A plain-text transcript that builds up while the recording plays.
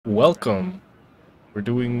Welcome. We're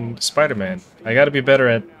doing Spider-Man. I gotta be better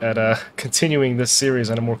at continuing this series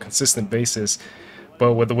on a more consistent basis,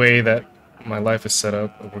 but with the way that my life is set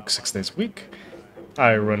up, I work 6 days a week.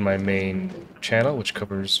 I run my main channel, which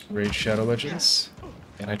covers Raid Shadow Legends,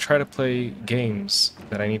 and I try to play games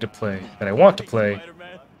that I need to play, that I want to play,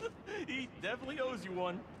 He definitely owes you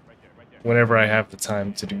one. whenever I have the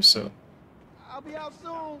time to do so. I'll be out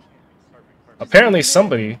soon. Apparently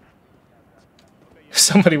somebody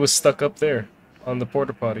was stuck up there on the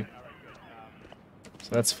porta potty. So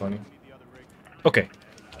that's funny. Okay.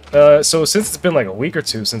 So since it's been like a week or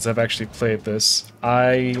two since I've actually played this,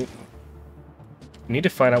 I need to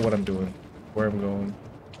find out what I'm doing, where I'm going.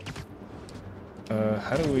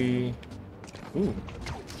 How do we... Ooh,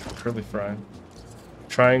 curly fry.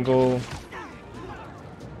 Triangle.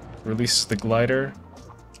 Release the glider.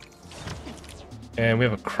 And we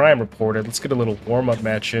have a crime reported. Let's get a little warm-up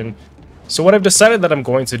match in. So what I've decided that I'm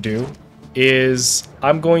going to do is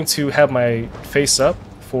I'm going to have my face up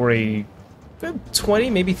for a 20,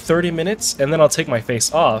 maybe 30 minutes, and then I'll take my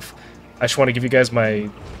face off. I just want to give you guys my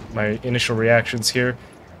initial reactions here,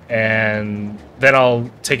 and then I'll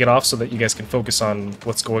take it off so that you guys can focus on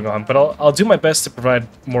what's going on. But I'll do my best to provide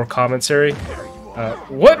more commentary.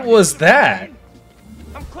 What was that?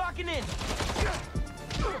 I'm clocking in.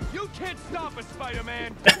 You can't stop us,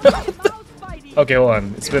 Spider-Man. Okay, hold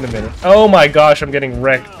on. It's been a minute. Oh my gosh, I'm getting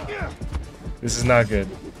wrecked. This is not good.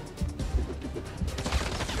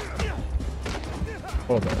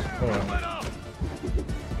 Hold on.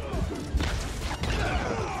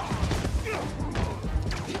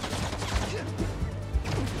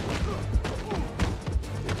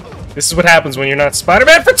 This is what happens when you're not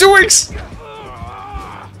Spider-Man for 2 weeks!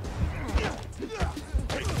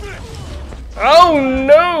 Oh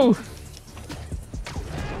no!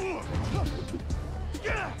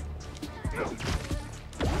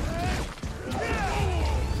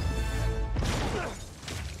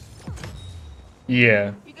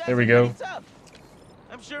 Yeah, there we go.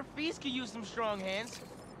 I'm sure Feast could use some strong hands.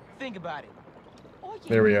 Think about it.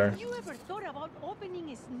 There we are. Have you ever thought about opening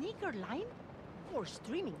a sneaker line or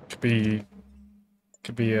streaming? Could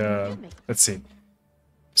be, let's see.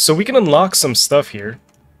 So we can unlock some stuff here,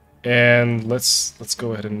 and let's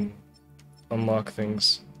go ahead and unlock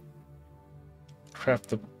things. Craft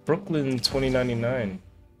the Brooklyn 2099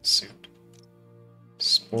 suit.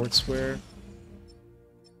 Sportswear.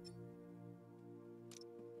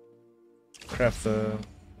 Craft the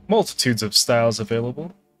multitudes of styles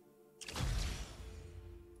available.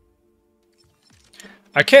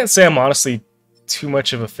 I can't say I'm honestly too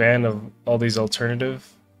much of a fan of all these alternative.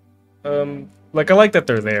 Like, I like that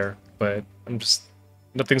they're there, but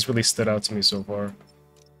nothing's really stood out to me so far.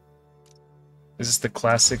 This is the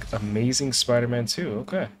classic Amazing Spider-Man 2,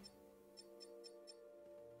 okay.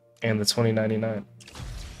 And the 2099.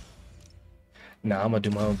 Nah, I'm gonna do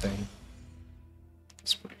my own thing.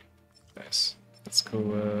 That's pretty nice. Let's go,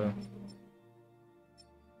 we'll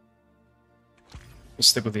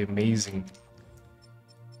stick with the Amazing.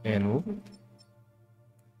 And we'll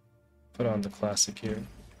put on the classic here.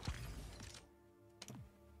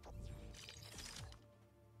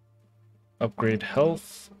 Upgrade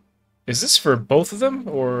health. Is this for both of them,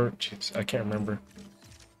 or jeez, I can't remember.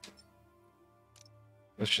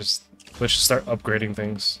 Let's just start upgrading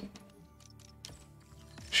things.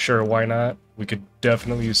 Sure, why not? We could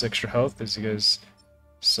definitely use extra health, as you guys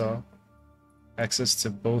saw. Access to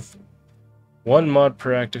both. One mod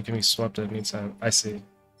per active can be swapped at any time. I see.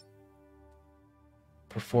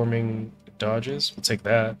 Performing dodges. We'll take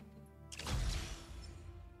that.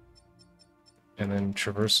 And then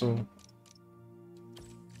traversal.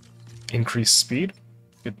 Increased speed.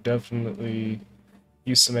 Could definitely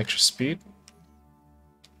use some extra speed.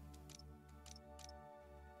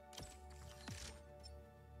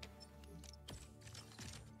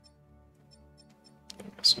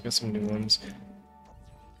 So we got some new ones.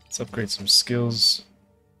 Let's upgrade some skills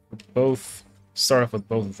for both. Start off with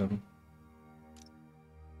both of them.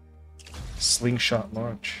 Slingshot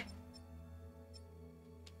launch.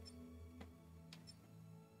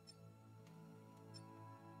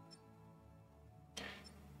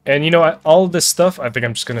 And you know, all of this stuff, I think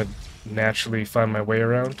I'm just gonna naturally find my way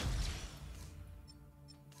around.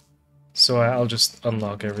 So I'll just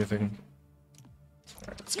unlock everything.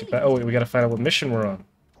 Alright, let's get back. Oh wait, we gotta find out what mission we're on.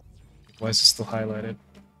 Why is this still highlighted?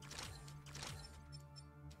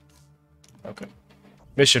 Okay.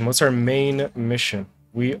 Mission, what's our main mission?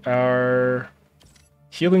 We are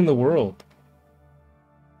healing the world.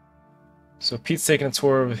 So Pete's taking a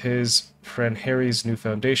tour of his friend Harry's new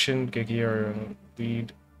foundation. Geki are on a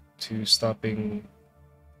lead to stopping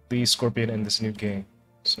Lee, Scorpion, and this new gang.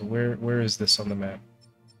 So where is this on the map?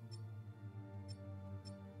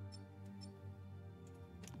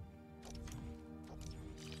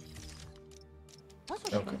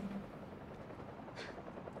 Okay.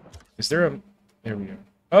 Is there a... There we go.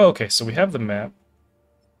 Oh, okay, so we have the map.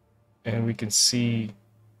 And we can see...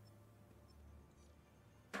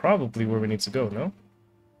 probably where we need to go, no?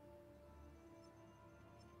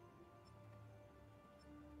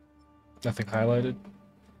 Nothing highlighted.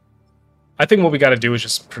 I think what we gotta do is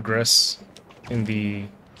just progress in the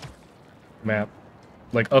map.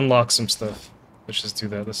 Like, unlock some stuff. Let's just do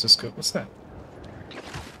that. Let's just go... What's that?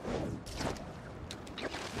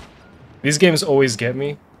 These games always get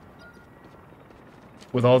me.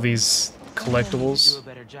 With all these collectibles. Do a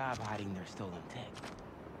better job hiding their stolen tech.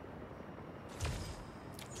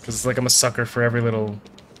 Because it's like I'm a sucker for every little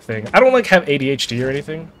thing. I don't like have ADHD or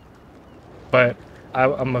anything. But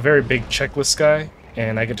I'm a very big checklist guy.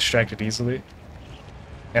 And I get distracted easily.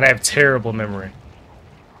 And I have terrible memory.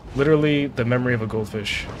 Literally the memory of a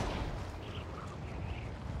goldfish.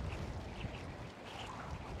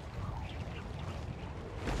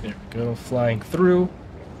 There we go, flying through.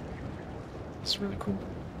 It's really cool.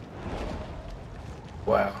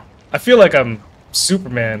 Wow. I feel like I'm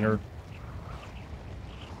Superman or...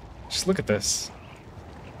 Just look at this.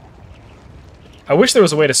 I wish there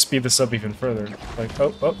was a way to speed this up even further. Like,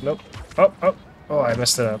 oh, nope. Oh, I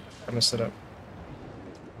messed it up.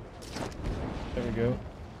 There we go.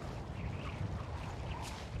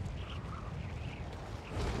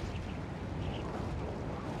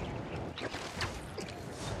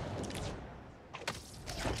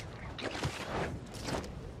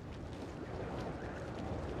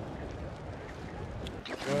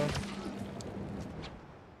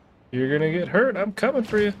 You're gonna get hurt. I'm coming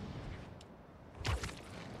for you.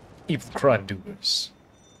 Evil crime doers.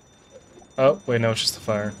 Oh, wait, no, it's just a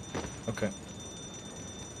fire. Okay.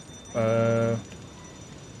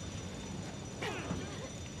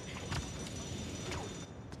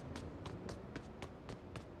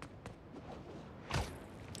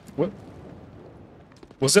 What?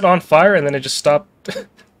 Was it on fire and then it just stopped? It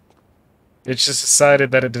just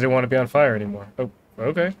decided that it didn't want to be on fire anymore. Oh,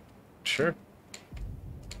 okay. Sure.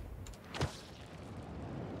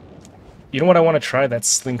 You know what? I want to try that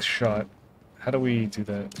slingshot. How do we do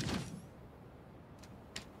that?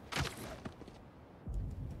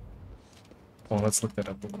 Well, let's look that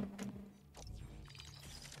up real quick.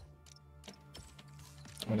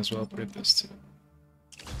 Might as well upgrade this too.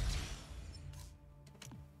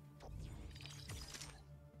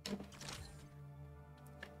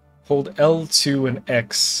 Hold L2 and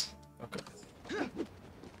X. Okay.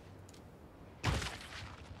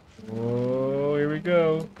 Whoa, here we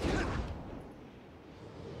go.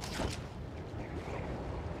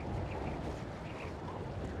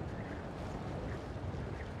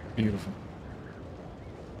 Beautiful.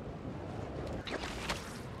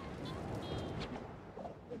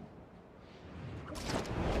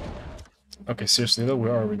 Okay, seriously though,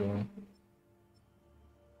 where are we going?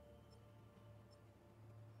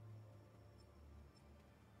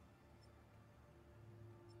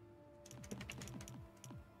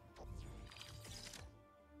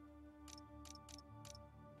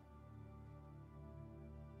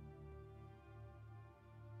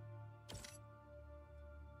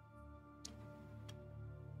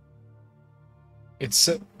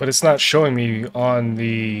 But it's not showing me on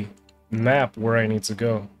the map where I need to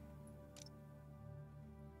go.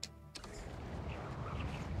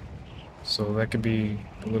 So that could be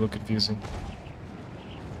a little confusing.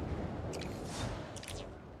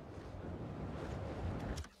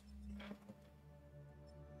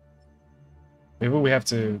 Maybe we have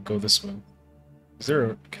to go this way. Is there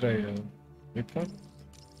a... Could I... waypoint?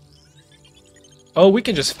 Oh, we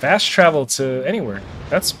can just fast travel to anywhere.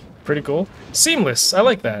 That's pretty cool. Seamless. I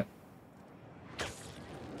like that.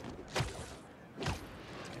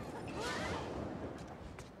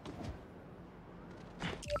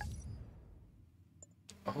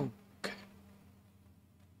 Okay.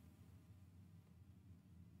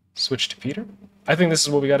 Switch to Peter? I think this is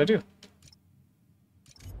what we gotta do.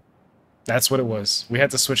 That's what it was. We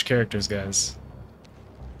had to switch characters, guys.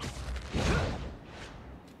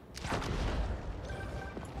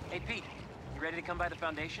 Hey, Pete. You ready to come by the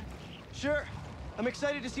Foundation? Sure. I'm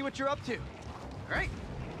excited to see what you're up to. Great.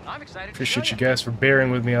 I'm excited. Appreciate you guys for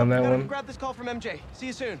bearing with me on that one. Grab this call from MJ. See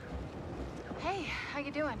you soon. Hey, how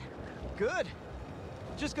you doing? Good.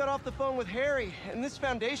 Just got off the phone with Harry, and this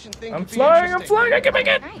Foundation thing I'm could be flying, interesting. I can make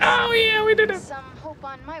it! Nice. Oh yeah, we did it! Some hope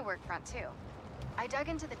on my work front, too. I dug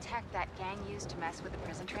into the tech that gang used to mess with the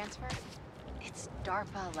prison transfer. It's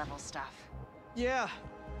DARPA level stuff. Yeah.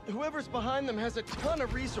 Whoever's behind them has a ton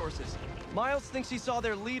of resources. Miles thinks he saw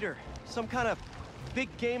their leader, some kind of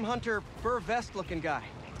big game hunter, fur vest looking guy.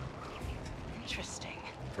 Interesting.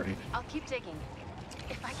 Pretty. I'll keep digging.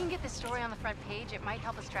 If I can get this story on the front page, it might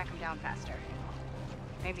help us track him down faster.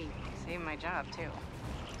 Maybe save my job, too.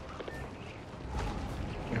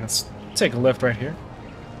 Let's take a left right here.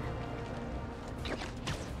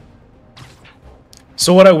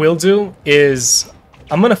 So what I will do is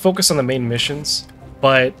I'm gonna focus on the main missions,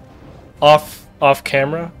 but off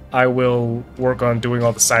camera I will work on doing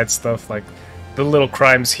all the side stuff, like the little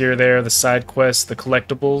crimes here, there, the side quests, the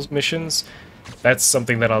collectibles missions. That's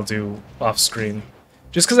something that I'll do off screen.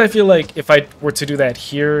 Just because I feel like if I were to do that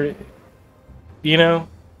here, you know,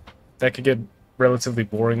 that could get relatively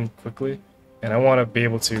boring quickly. And I want to be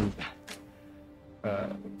able to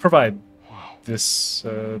provide this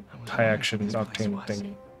high action octane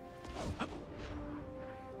thing.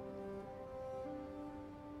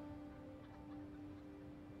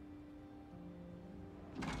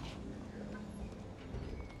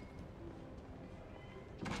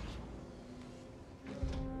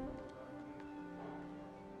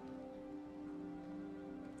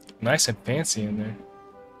 Nice and fancy in there.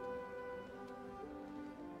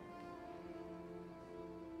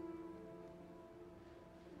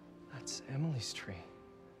 That's Emily's tree.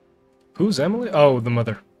 Who's Emily? Oh, the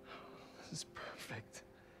mother. This is perfect.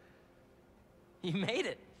 You made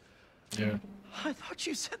it. Yeah. I thought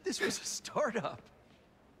you said this was a startup.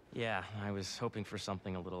 Yeah, I was hoping for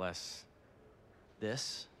something a little less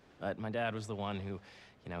this, but my dad was the one who,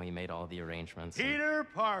 you know, he made all the arrangements. Peter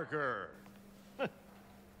Parker.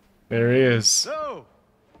 There he is. So,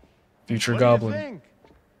 Future what Goblin. do you think?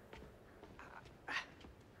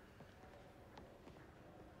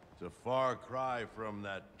 It's a far cry from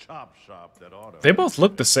that chop shop that Otto. They both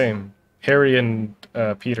look the same. Harry and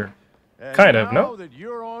Peter. And Kind of, now no? that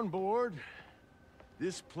you're on board,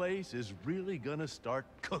 this place is really gonna start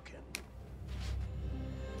cooking.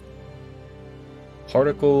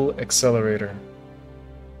 Particle accelerator.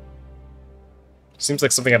 Seems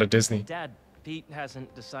like something out of Disney. Dad, Pete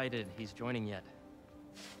hasn't decided he's joining yet,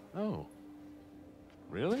 Oh,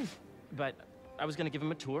 really? but I was gonna give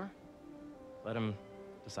him a tour, let him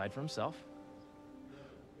decide for himself.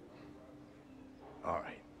 All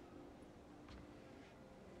right.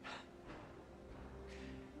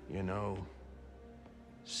 You know,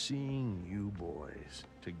 seeing you boys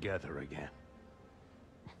together again.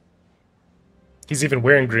 He's even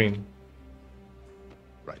wearing green.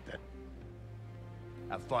 Right then.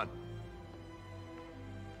 Have fun.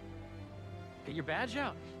 Get your badge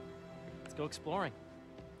out. Let's go exploring.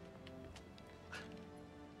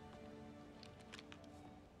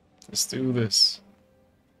 Let's do this.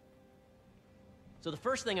 So the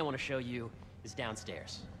first thing I want to show you is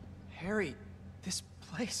downstairs, Harry, this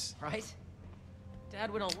place. right?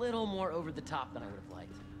 Dad went a little more over the top than I would have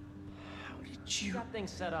liked. How did you? Got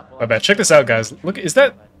things set up. My bad. Check this out, guys. Look, is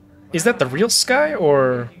that the real sky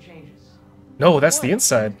or? No, that's the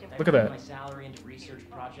inside. Look at that. My salary into research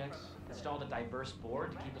projects, installed a diverse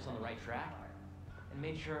board to keep us on the right track, and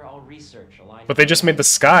made sure all research aligned. But they just made the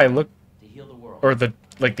sky look, to heal the world. or the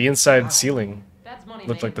inside ceiling Dad's money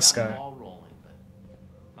looked may like the have gotten sky. the ball rolling,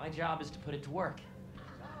 but my job is to put it to work,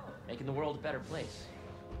 making the world a better place.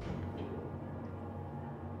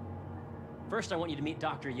 First, I want you to meet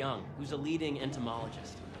Dr. Young, who's a leading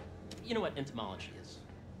entomologist. You know what entomology is?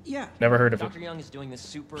 Yeah. Never heard of it. Dr. Young is doing this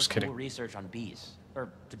super Just cool kidding. research on bees,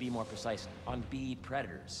 or to be more precise, on bee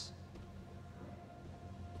predators.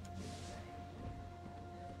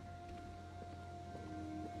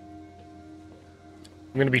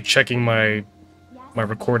 I'm gonna be checking my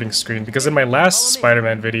recording screen because in my last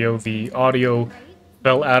Spider-Man video, the audio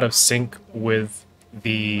fell out of sync with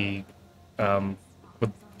the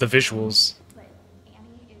visuals.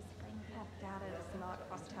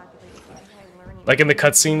 Like in the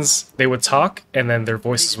cutscenes, they would talk and then their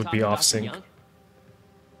voices would be off sync.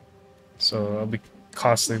 So I'll be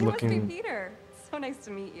constantly You must be looking. Peter. So nice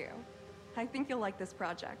to meet you. I think you'll like this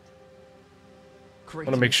project. Great. I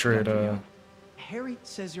want to make sure it Harry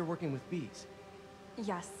says you're working with bees.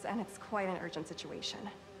 Yes, and it's quite an urgent situation.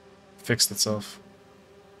 fixed itself.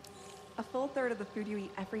 A full third of the food you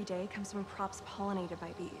eat every day comes from crops pollinated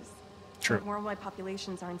by bees. True. But worldwide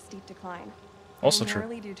populations are in steep decline. Also true.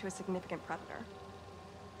 Primarily due to a significant predator.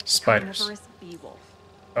 Spiders. Carnivorous bee wolf.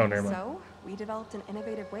 Oh, never mind. So, we developed an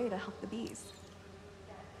innovative way to help the bees.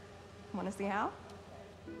 Want to see how?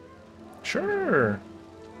 Sure.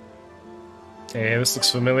 Hey, this looks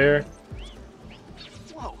familiar.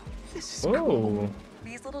 Whoa, this is Whoa.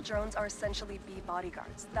 These little drones are essentially bee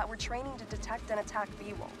bodyguards that we're training to detect and attack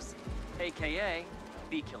bee wolves. AKA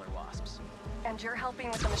bee killer wasps. And you're helping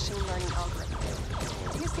with the machine learning algorithm.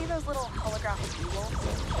 Do you see those little holographic bee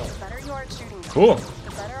wolves? The better you are at shooting them, Cool.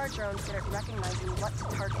 the better our drones get at recognizing what to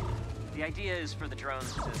target. The idea is for the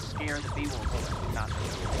drones to scare the bee wolves, not the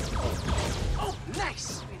bee wolves. Oh,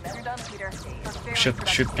 nice! Better done, Peter. A very Shoot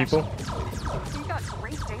productive people. session. You've got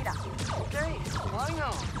great data. Great, flying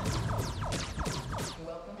on.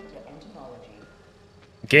 Welcome to entomology.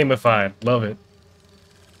 Gamified. Love it.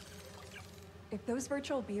 If those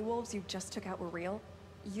virtual bee wolves you just took out were real,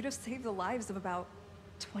 you'd have saved the lives of about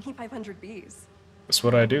 2,500 bees. That's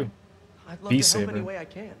what I do. I'd love Bee to help saver. any way I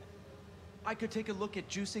can. I could take a look at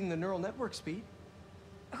juicing the neural network speed.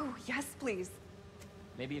 Oh, yes, please.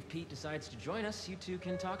 Maybe if Pete decides to join us, you two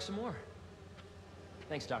can talk some more.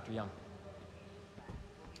 Thanks, Dr. Young.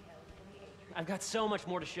 I've got so much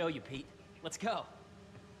more to show you, Pete. Let's go.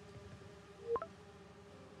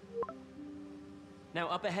 Now,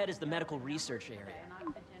 up ahead is the medical research area.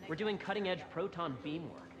 We're doing cutting-edge proton beam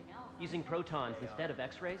work, using protons instead of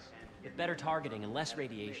X-rays, with better targeting and less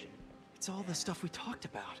radiation. It's all the stuff we talked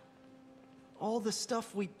about. All the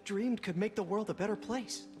stuff we dreamed could make the world a better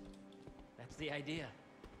place. That's the idea.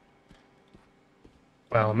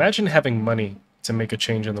 Wow, imagine having money to make a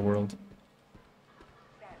change in the world.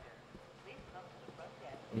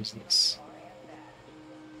 What is this?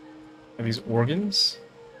 Are these organs?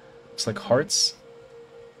 Looks like hearts,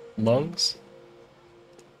 lungs.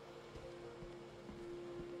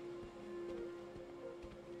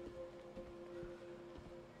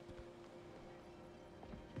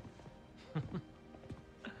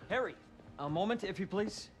 Harry, a moment, if you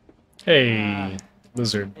please. Hey,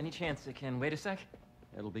 lizard. Any chance it can wait a sec?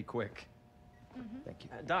 It'll be quick. Thank you.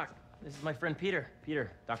 Doc, this is my friend Peter.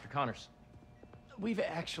 Peter, Dr. Connors. We've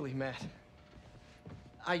actually met.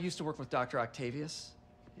 I used to work with Dr. Octavius.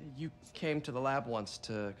 You came to the lab once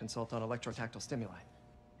to consult on electrotactile stimuli.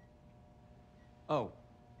 Oh.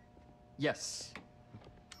 Yes.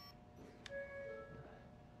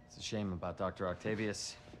 It's a shame about Dr.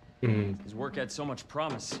 Octavius. His work had so much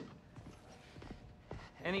promise.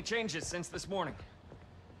 Any changes since this morning?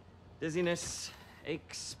 Dizziness,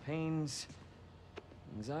 aches, pains,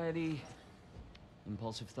 anxiety,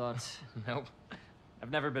 impulsive thoughts? Nope.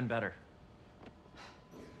 I've never been better.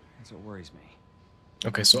 That's what worries me.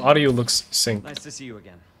 Okay, so audio looks synced. Nice to see you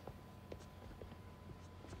again.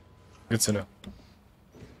 Good to know.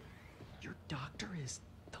 Your doctor is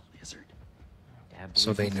the lizard? Dad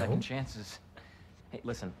So they believes in know? second chances. Hey,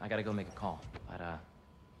 listen, I gotta go make a call, but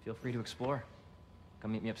feel free to explore.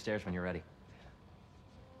 Come meet me upstairs when you're ready.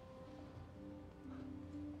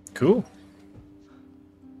 Cool.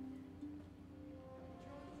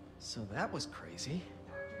 So that was crazy.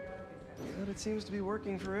 But it seems to be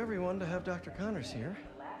working for everyone to have Dr. Connors here.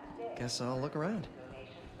 Guess I'll look around.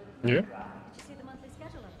 Yeah.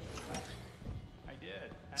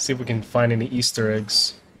 See if we can find any Easter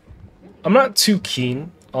eggs. I'm not too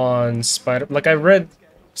keen on Spider. Like I read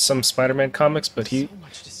some Spider-Man comics, but So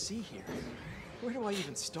much to see here. Where do I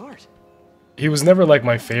even start? he was never like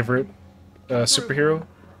my favorite superhero.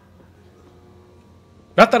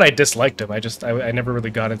 Not that I disliked him. I never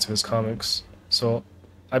really got into his comics. So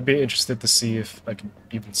I'd be interested to see if I can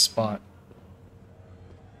even spot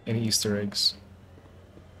any Easter eggs.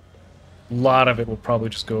 A lot of it will probably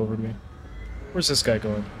just go over me. Where's this guy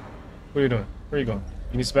going? What are you doing? Where are you going?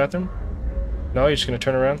 You need the bathroom? No, you're just gonna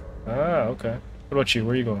turn around? Ah, okay. What about you?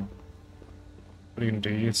 Where are you going? What are you gonna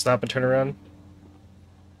do? You gonna stop and turn around?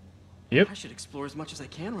 Yep. I should explore as much as I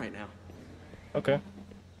can right now. Okay.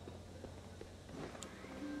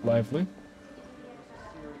 Lively.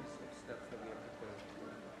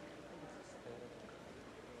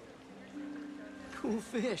 Cool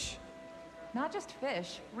fish. Not just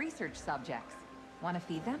fish, research subjects. Want to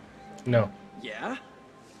feed them? No. Yeah?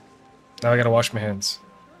 Now I gotta wash my hands.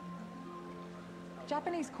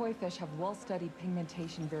 Japanese koi fish have well-studied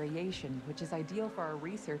pigmentation variation, which is ideal for our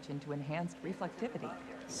research into enhanced reflectivity.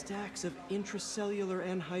 Stacks of intracellular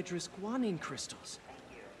anhydrous guanine crystals.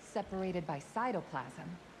 Separated by cytoplasm,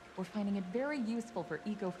 we're finding it very useful for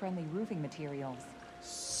eco-friendly roofing materials.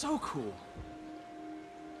 So cool.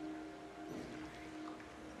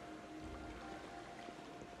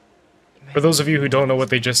 For those of you who don't know what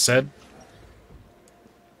they just said,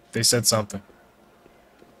 they said something.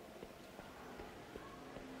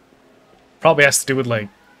 Probably has to do with, like,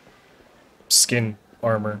 skin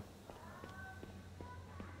armor.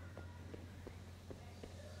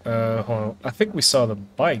 Hold on. I think we saw the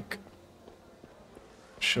bike.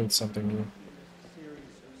 Showed something new.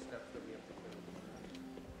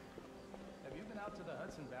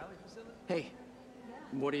 Hey,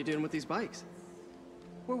 what are you doing with these bikes?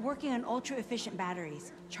 We're working on ultra-efficient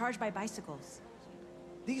batteries, charged by bicycles.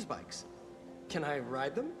 These bikes. Can I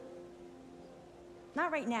ride them?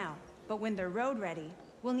 Not right now, but when they're road ready,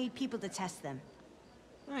 we'll need people to test them.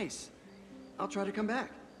 Nice. I'll try to come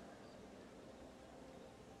back.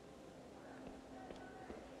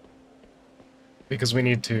 Because we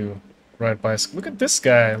need to ride bicycle. Look at this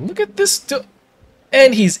guy. Look at this.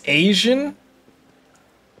 And he's Asian?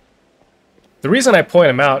 The reason I point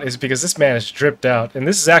him out is because this man is dripped out. And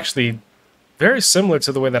this is actually very similar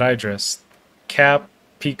to the way that I dress. Cap,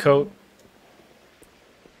 pea coat.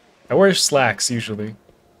 I wear slacks usually.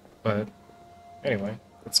 But anyway,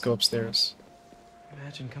 let's go upstairs.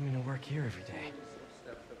 Imagine coming to work here every day.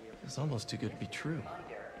 It's almost too good to be true.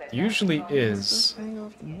 Usually is. Just paying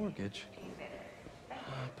off the mortgage.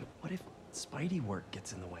 But what if Spidey work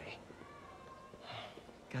gets in the way?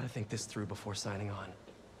 Gotta think this through before signing on.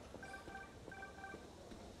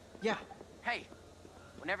 Yeah, Hey,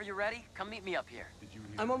 whenever you're ready, come meet me up here.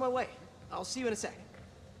 I'm on my way. I'll see you in a sec.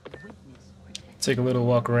 Take a little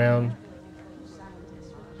walk around.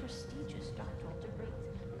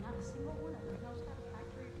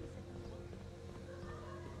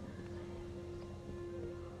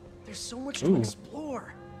 There's so much to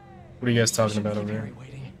explore. What are you guys talking about over there?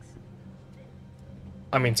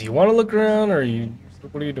 I mean, do you want to look around, or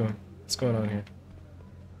what are you doing? What's going on here?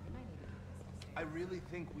 I really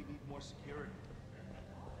think we need more security.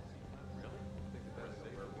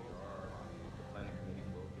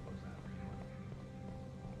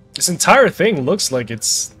 This entire thing looks like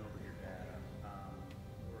it's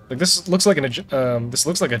like this looks like this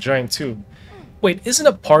looks like a giant tube. Wait, isn't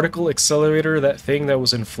a particle accelerator that thing that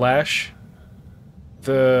was in Flash?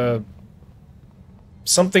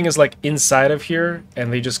 Something is like inside of here,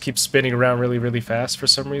 and they just keep spinning around really, really fast for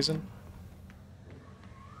some reason.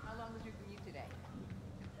 How long was your commute today?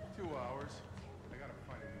 2 hours. I gotta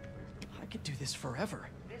find a new place. I could do this forever.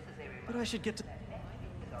 But I should get to...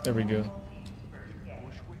 There we go.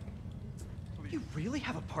 You really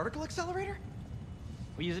have a particle accelerator?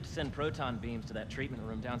 We use it to send proton beams to that treatment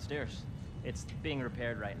room downstairs. It's being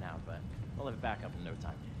repaired right now, but we'll have it back up in no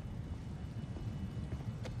time.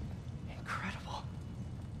 Incredible.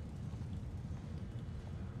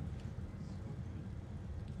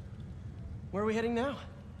 Where are we heading now?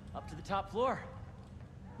 Up to the top floor.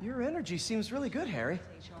 Your energy seems really good, Harry.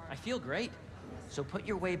 I feel great. So put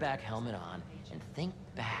your way back helmet on and think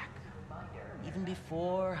back. Even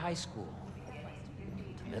before high school.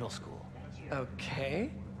 To middle school.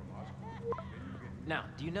 Okay. Now,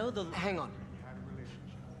 do you know the... Hang on.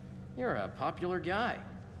 You're a popular guy.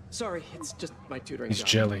 Sorry, it's just my tutoring He's job.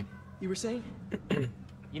 jelly. You were saying?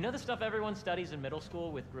 You know the stuff everyone studies in middle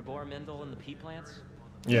school with Gregor Mendel and the pea plants?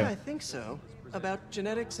 Yeah, Yeah. I think so. About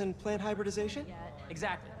genetics and plant hybridization?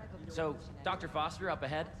 Exactly. So, Dr. Foster up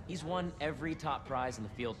ahead, he's won every top prize in the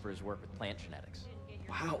field for his work with plant genetics.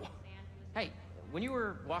 Wow. Hey, when you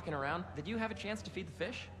were walking around, did you have a chance to feed the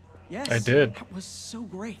fish? Yes. I did. That was so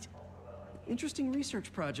great. Interesting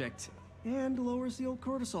research project. And lowers the old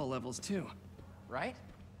cortisol levels, too. Right?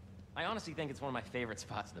 I honestly think it's one of my favorite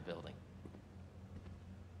spots in the building.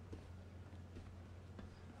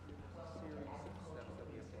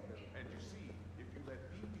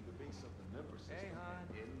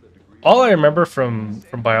 All I remember from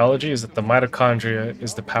biology is that the mitochondria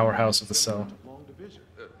is the powerhouse of the cell.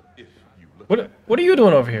 What are you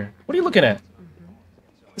doing over here? What are you looking at?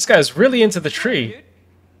 This guy's really into the tree.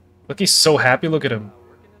 Look, he's so happy. Look at him.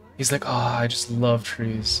 He's like, oh, I just love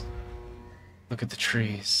trees. Look at the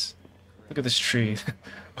trees. Look at this tree.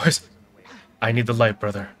 I need the light,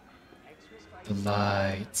 brother. The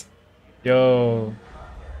light. Yo.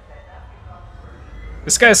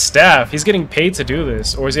 This guy's staff. He's getting paid to do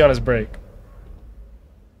this. Or is he on his break?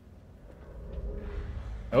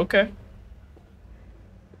 Okay.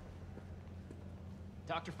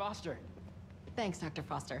 Dr. Foster. Thanks, Dr.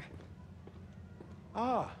 Foster.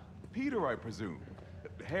 Ah, Peter, I presume.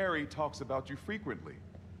 Harry talks about you frequently.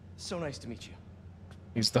 So nice to meet you.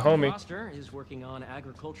 He's the Dr. homie. Foster is working on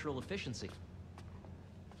agricultural efficiency.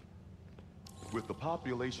 With the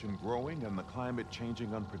population growing and the climate changing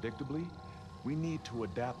unpredictably, we need to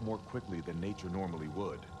adapt more quickly than nature normally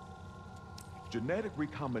would. Genetic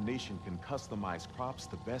recombination can customize crops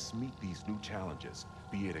to best meet these new challenges,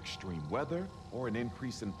 be it extreme weather or an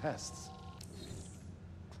increase in pests.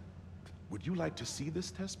 Would you like to see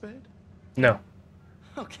this testbed? No.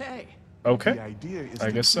 Okay. Okay. The idea is I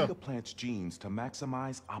to guess tweak so. a plant's genes to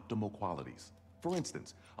maximize optimal qualities. For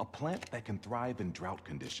instance, a plant that can thrive in drought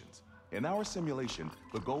conditions. In our simulation,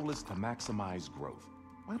 the goal is to maximize growth.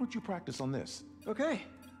 Why don't you practice on this? Okay.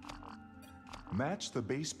 Match the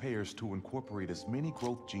base pairs to incorporate as many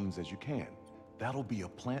growth genes as you can. That'll be a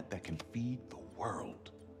plant that can feed the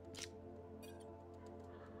world.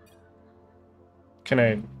 Can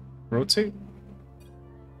I rotate?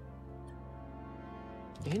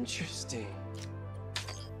 Interesting.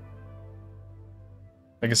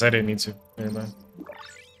 I guess I didn't need to. Never mind.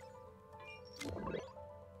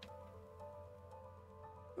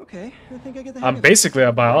 Okay, I think I get the hang I'm of it. basically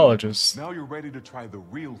a biologist. Now you're ready to try the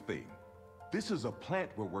real thing. This is a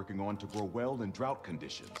plant we're working on to grow well in drought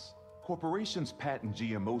conditions. Corporations patent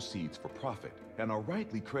GMO seeds for profit and are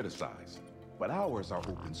rightly criticized. But ours are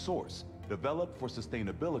open source, developed for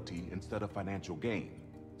sustainability instead of financial gain.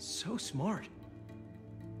 So smart.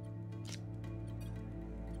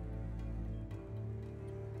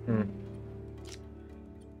 Hmm.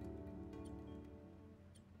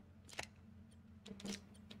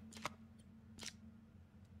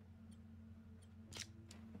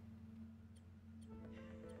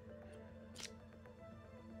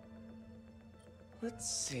 Let's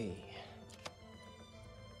see.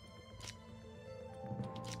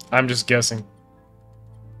 I'm just guessing.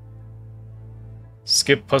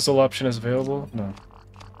 Skip puzzle option is available? No.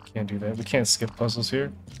 Can't do that. We can't skip puzzles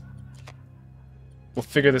here. We'll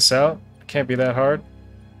figure this out. It can't be that hard.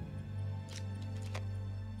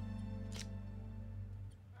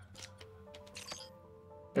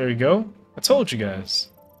 There you go. I told you guys.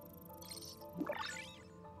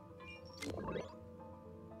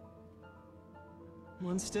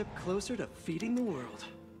 One step closer to feeding the world.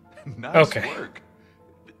 Nice work.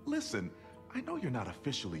 Listen, I know you're not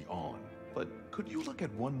officially on, but could you look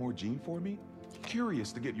at one more gene for me?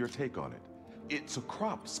 Curious to get your take on it. It's a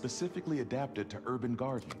crop specifically adapted to urban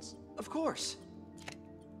gardens. Of course.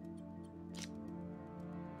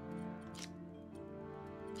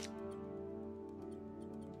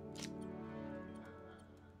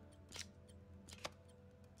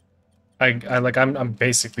 I'm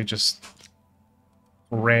basically just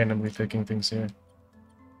randomly picking things here.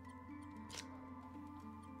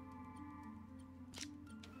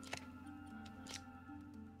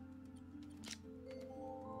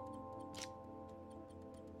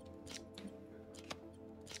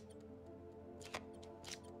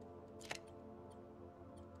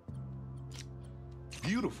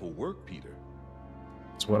 Beautiful work, Peter.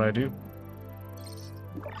 That's what I do.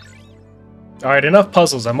 Alright, enough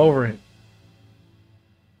puzzles. I'm over it.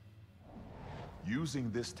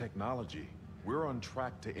 Using this technology, we're on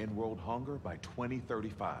track to end world hunger by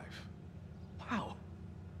 2035. Wow.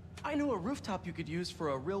 I know a rooftop you could use for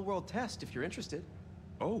a real-world test if you're interested.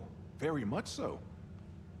 Oh, very much so.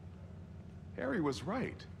 Harry was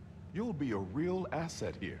right. You'll be a real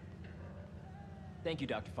asset here. Thank you,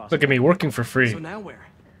 Dr. Foster. Look at me working for free. So now where?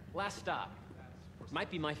 Last stop.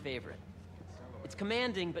 Might be my favorite. It's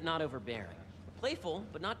commanding, but not overbearing. Playful,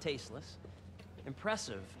 but not tasteless.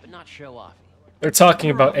 Impressive, but not show-offy. They're talking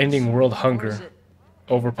about ending world hunger,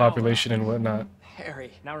 overpopulation, and whatnot.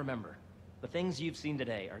 Harry. Now remember, the things you've seen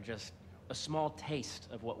today are just a small taste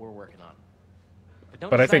of what we're working on. But don't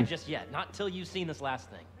But I decide think- just yet. Not till you've seen this last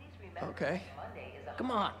thing. Okay. Come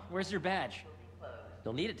on, where's your badge?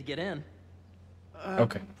 You'll need it to get in.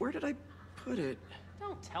 Okay. Where did I put it?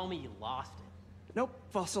 Don't tell me you lost it. Nope,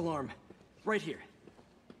 false alarm. Right here.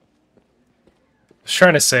 I was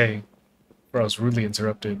trying to say, where I was rudely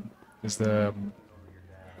interrupted, is the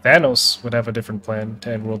Thanos would have a different plan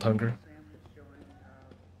to end world hunger.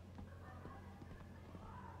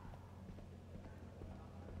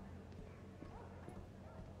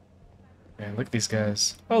 Man, look at these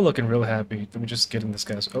guys. Oh, looking real happy. Let me just get in this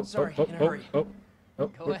guy's. Oh, Sorry, oh, in a oh, hurry. oh, oh,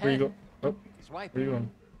 Go where you ahead. go? Oh, Swipe. where you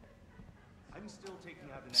going? I'm still taking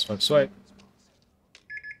out an Swipe, swipe.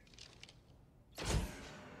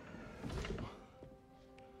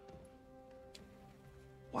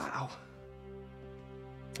 Wow.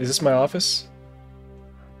 Is this my office?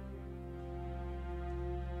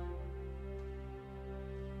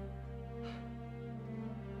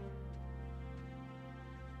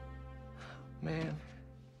 Man.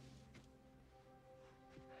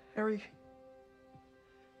 Harry.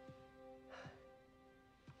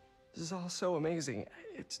 This is all so amazing.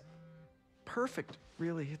 It's perfect,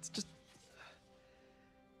 really. It's just...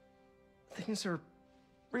 Things are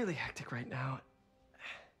really hectic right now.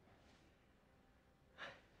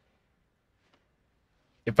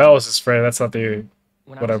 If I was his friend, that's not the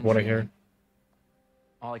When what I I was in want to treatment, hear.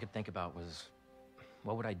 all I could think about was,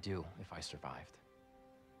 what would I do if I survived?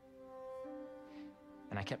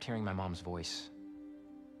 And I kept hearing my mom's voice,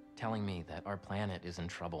 telling me that our planet is in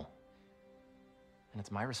trouble. And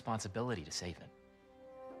it's my responsibility to save it.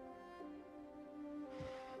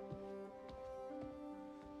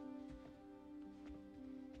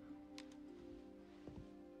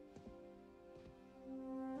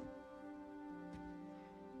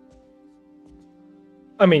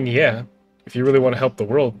 I mean, yeah. If you really want to help the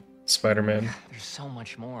world, Spider-Man. There's so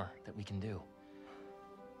much more that we can do.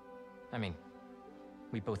 I mean,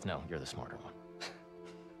 we both know you're the smarter one.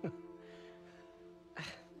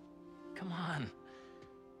 Come on.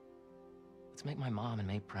 Let's make my mom and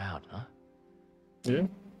May proud, huh? Yeah.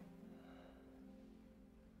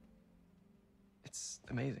 It's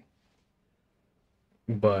amazing.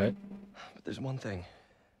 But there's one thing.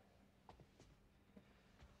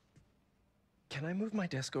 Can I move my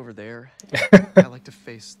desk over there? I like to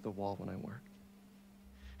face the wall when I work.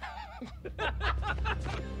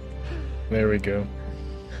 There we go.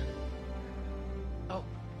 Oh,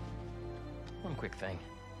 one quick thing.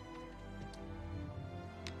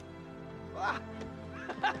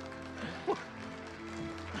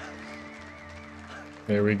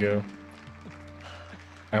 There we go.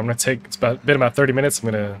 I'm gonna take, it's been about 30 minutes. I'm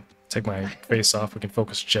gonna take my face off. We can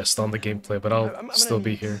focus just on the gameplay, but I'll still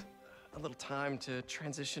be here. A little time to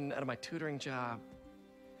transition out of my tutoring job.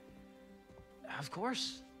 Of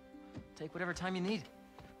course. Take whatever time you need.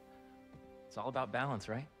 It's all about balance,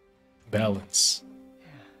 right? Balance.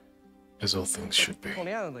 As all things should be. On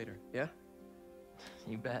the island later, yeah?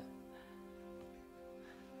 You bet.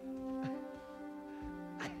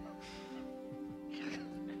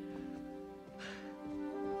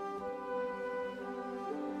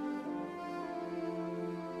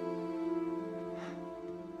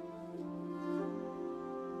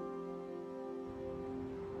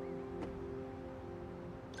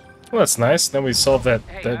 Well, that's nice. Then we solved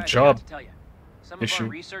that job to tell you, some issue. of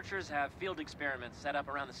our researchers have field experiments set up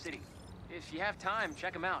around the city. If you have time,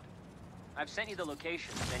 check them out. I've sent you the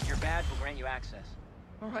locations, and your badge will grant you access.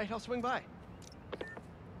 All right, I'll swing by.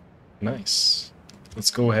 Nice. Let's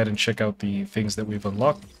go ahead and check out the things that we've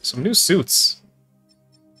unlocked. Some new suits.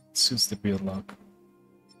 What suits did we unlock?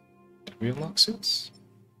 Did we unlock suits?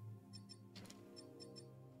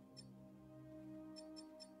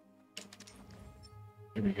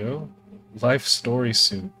 Here we go. Life story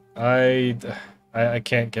suit. I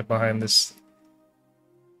can't get behind this.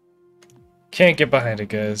 Can't get behind it,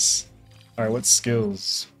 guys. Alright, what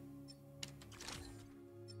skills?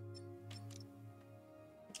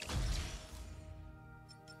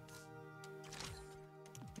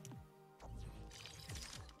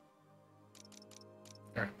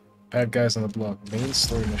 Alright. Bad guys on the block. Main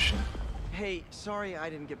story mission. Hey, sorry I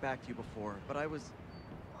didn't get back to you before, but I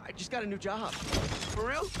just got a new job. For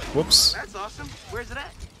real? Whoops. That's awesome. Where's it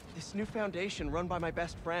at? This new foundation run by my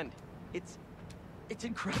best friend. It's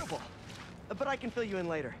incredible. But I can fill you in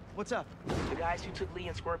later. What's up? The guys who took Lee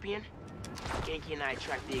and Scorpion? Genki and I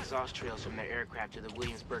tracked the exhaust trails from their aircraft to the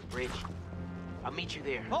Williamsburg Bridge. I'll meet you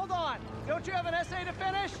there. Hold on! Don't you have an essay to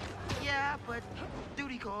finish? Yeah, but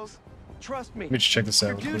duty calls. Trust me. Let me just check this out.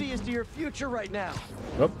 Your real quick. duty is to your future right now.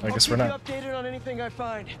 Oh, I guess we're not. I'll keep you updated on anything I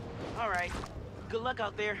find. All right. Good luck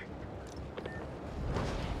out there.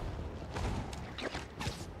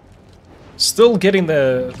 Still getting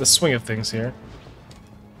the swing of things here.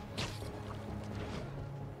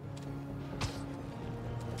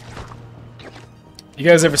 You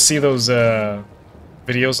guys ever see those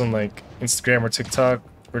videos on like Instagram or TikTok,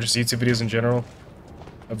 or just YouTube videos in general,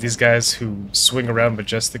 of these guys who swing around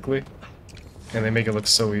majestically, and they make it look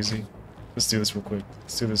so easy? Let's do this real quick.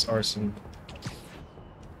 Let's do this arson.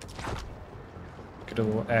 Get a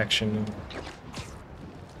little action.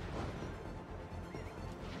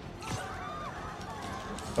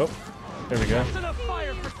 Oh, there we go.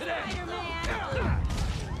 Fire for today.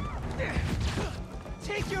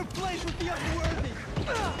 Take your place with the unworthy.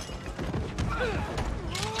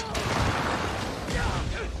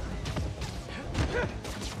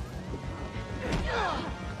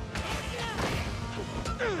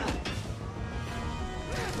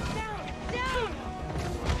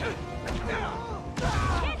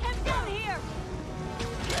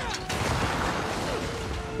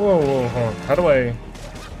 Whoa, whoa, hold on. How do I...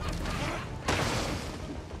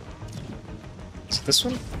 Is it this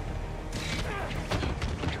one?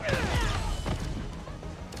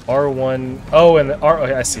 R1... Oh, and the R...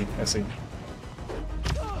 Oh, I see, I see.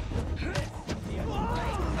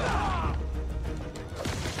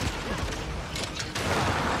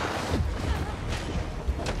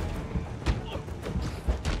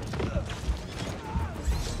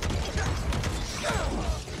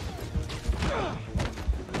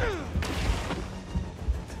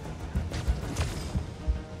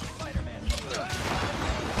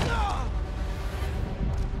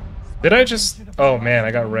 Did I just... Oh man,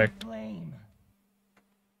 I got wrecked.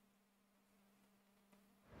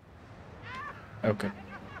 Okay.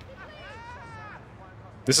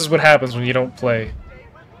 This is what happens when you don't play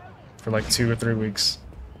for like 2 or 3 weeks.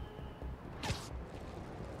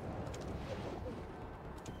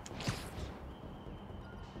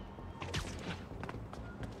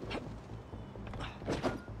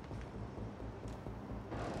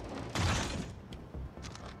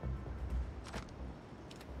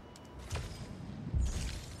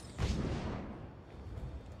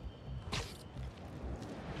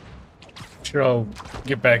 Sure, I'll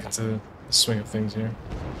get back into the swing of things here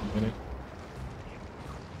in a minute.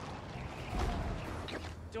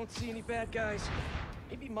 Don't see any bad guys.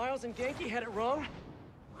 Maybe Miles and Genki had it wrong?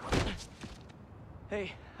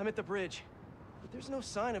 Hey, I'm at the bridge. But there's no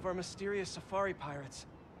sign of our mysterious safari pirates.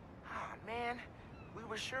 Oh, man. We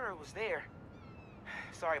were sure it was there.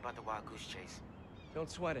 Sorry about the wild goose chase. Don't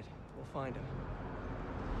sweat it. We'll find him.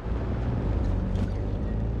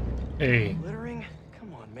 Hey. Littering?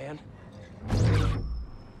 Come on, man.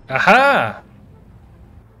 Aha!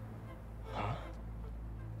 Huh?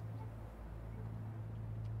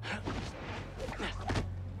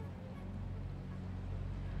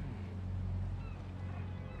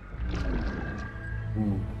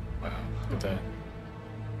 Ooh, wow, look at that.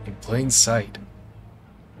 In plain sight.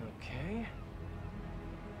 Okay.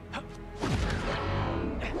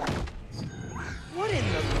 What in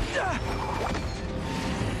the...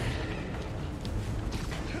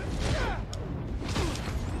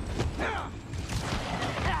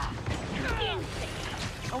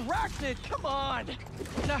 Arachnid, come on!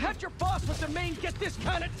 Now have your boss with the main get this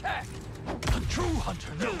kind of tech! A true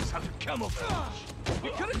hunter knows how to camouflage.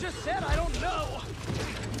 You could have just said I don't know!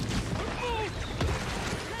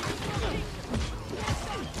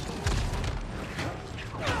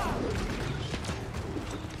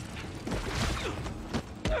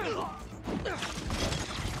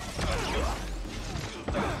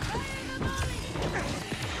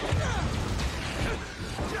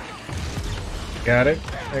 Got it.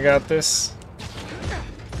 I got this.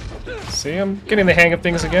 See, I'm getting the hang of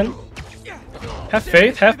things again. Have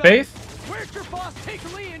faith, have faith. Where's your boss take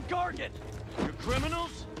Lee and Gargan? Your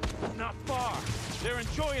criminals? Not far. They're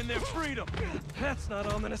enjoying their freedom. That's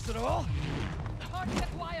not ominous at all. Target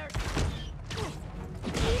acquired.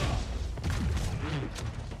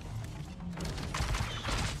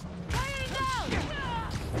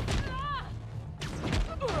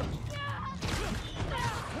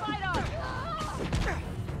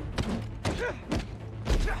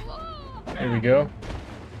 Here we go.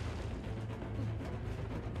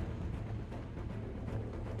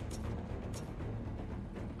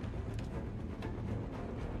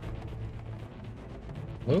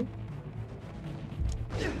 Hello?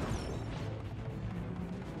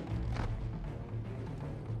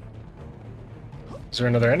 Is there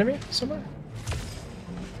another enemy somewhere?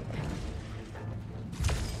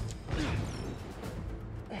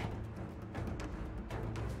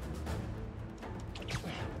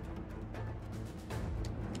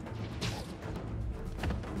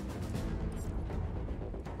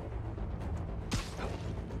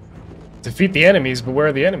 Defeat the enemies, but where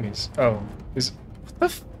are the enemies? Oh, is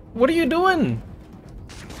what the what are you doing?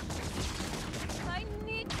 I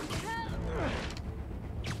need help.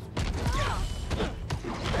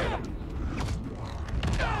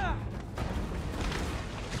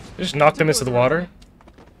 Just knocked him into the water.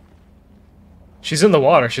 She's in the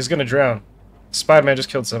water. She's gonna drown. Spiderman just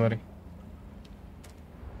killed somebody.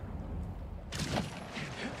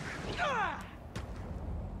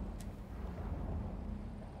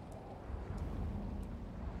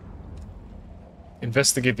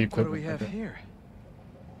 Investigate the What do equipment. we have Okay. here?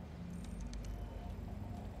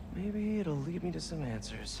 Maybe it'll lead me to some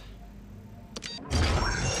answers.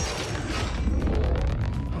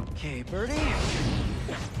 Okay, Birdie.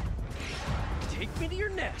 Take me to your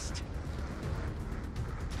nest.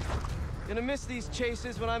 Gonna miss these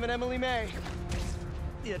chases when I'm at Emily May.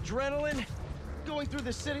 The adrenaline, going through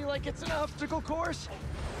the city like it's an obstacle course,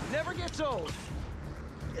 never gets old.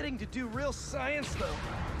 Getting to do real science, though.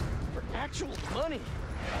 For actual money.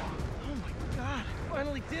 Oh my god, I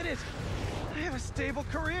finally did it. I have a stable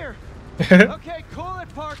career. Okay, cool it,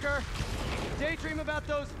 Parker. Daydream about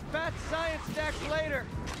those fat science stacks later.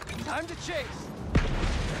 Time to chase.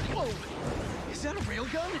 Whoa, is that a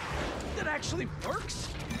railgun? That actually works?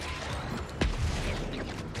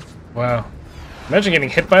 Wow. Imagine getting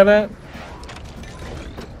hit by that.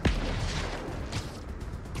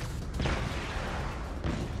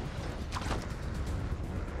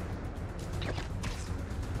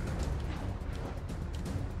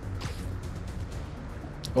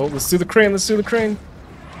 Oh, let's do the crane, let's do the crane.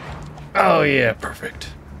 Oh yeah,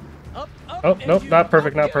 perfect. Up, Oh, nope, not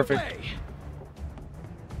perfect, not perfect.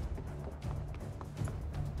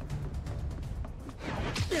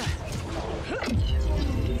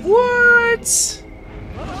 What?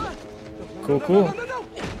 Cool, cool.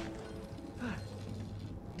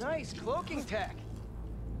 Nice cloaking tech.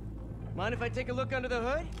 Mind if I take a look under the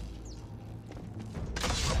hood?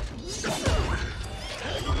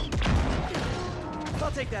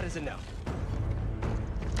 I'll take that as a no.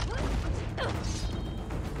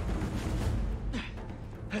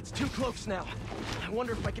 That's too close now. I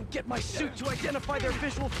wonder if I can get my suit to identify their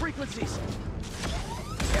visual frequencies.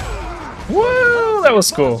 Whoa, that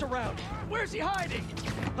was cool. Where's he hiding?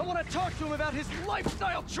 I want to talk to him about his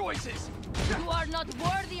lifestyle choices. You are not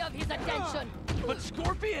worthy of his attention. But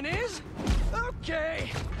Scorpion is? Okay.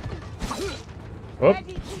 Oh.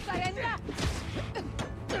 Ready to surrender?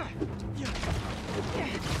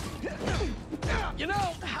 You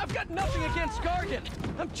know, I've got nothing against Gargan.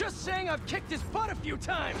 I'm just saying I've kicked his butt a few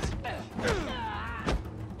times.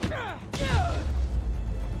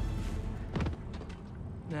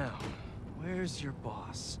 Now, where's your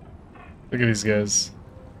boss? Look at these guys.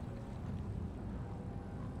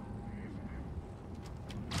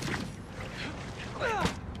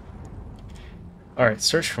 Alright,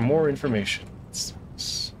 search for more information.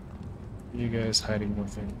 You guys hiding more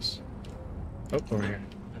things. Oh, over here.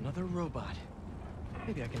 Another robot.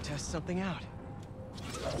 Maybe I can test something out.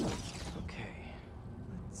 Okay,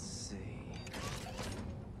 let's see.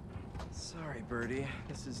 Sorry, Birdie.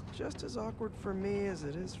 This is just as awkward for me as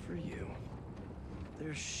it is for you.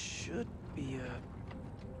 There should be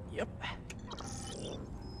a... Yep.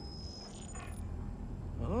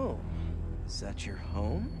 Oh, is that your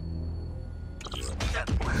home?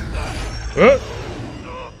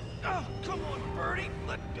 Oh, come on, Birdie,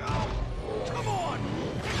 let go! Come on!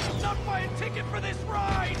 Not buy a ticket for this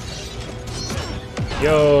ride!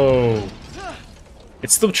 Yo!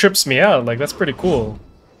 It still trips me out, like that's pretty cool.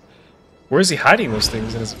 Where is he hiding those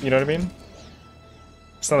things? In his, you know what I mean?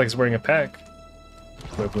 It's not like he's wearing a pack.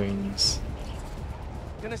 Wings.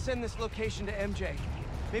 Gonna send this location to MJ.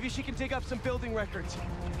 Maybe she can dig up some building records.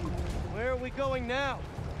 Where are we going now?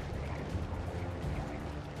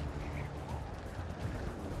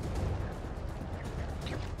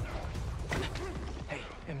 Hey,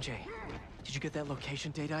 MJ. Did you get that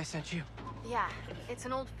location data I sent you? Yeah, it's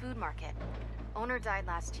an old food market. Owner died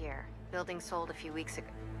last year. Building sold a few weeks ago.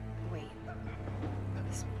 Wait.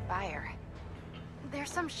 This buyer. There's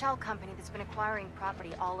some shell company that's been acquiring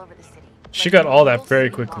property all over the city. She got all that very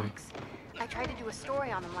quickly. I tried to do a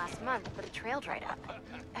story on them last month, but the trail dried up.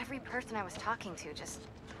 Every person I was talking to just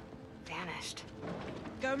vanished.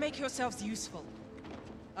 Go make yourselves useful.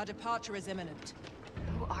 Our departure is imminent.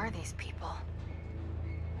 Who are these people?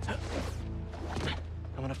 I'm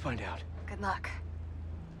gonna find out. Good luck.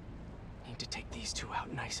 Need to take these two out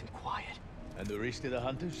nice and quiet. And the rest of the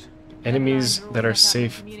hunters? Enemies that are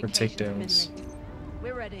safe for takedowns.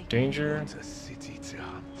 We're ready. Danger. It's a city to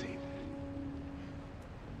hunt in.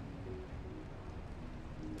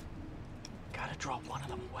 Gotta draw one of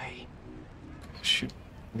them away. Shoot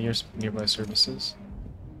nearby services.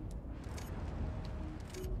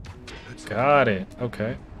 Got it.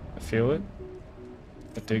 Okay. I feel it.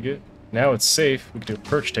 I dig it. Now it's safe. We can do a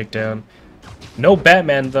perch takedown. No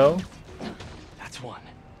Batman though. That's one.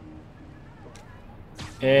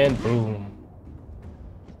 And boom.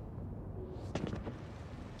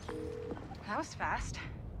 That was fast.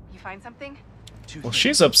 You find something? Well,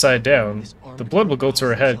 she's upside down. The blood will go to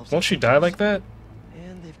her head. Won't she die like that?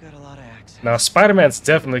 And they've got a lot of accents. Now, Spider-Man's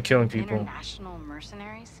definitely killing people. International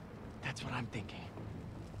mercenaries? That's what I'm thinking.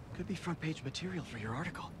 Could be front page material for your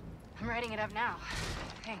article. I'm writing it up now.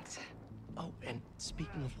 Thanks. Oh, and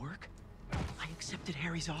speaking of work, I accepted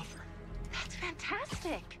Harry's offer. That's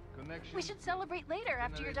fantastic. We should celebrate later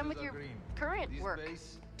after you're done with your current work.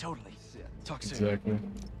 Totally. Talk soon. Exactly.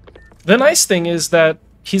 The nice thing is that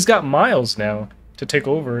he's got Miles now to take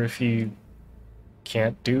over if he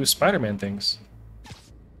can't do Spider-Man things.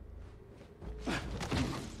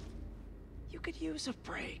 You could use a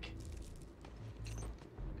break.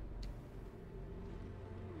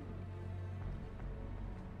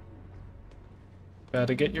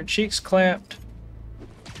 Gotta get your cheeks clamped.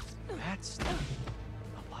 That's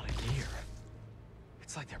a lot of gear.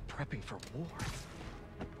 It's like they're prepping for war.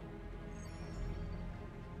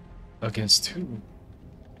 Against who?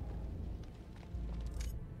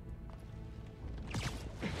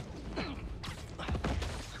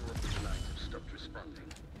 Stopped responding,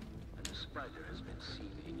 and the spider has been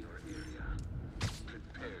seen in your area.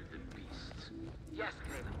 Prepare the beasts. Yes,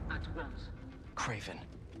 Kraven, at once. Kraven.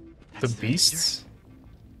 The beasts?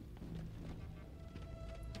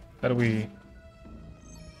 How do we...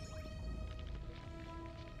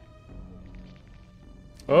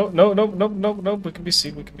 Oh, no, no, no, no, no, we can be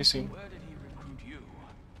seen, we can be seen. Where did he recruit you?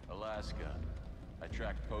 Alaska. I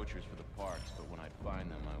tracked poachers for the parks, but when I'd find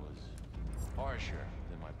them, I was harsher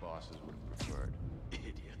than my bosses would have preferred.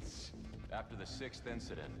 Idiots. After the 6th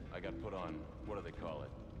incident, I got put on, what do they call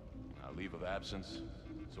it? Leave of absence,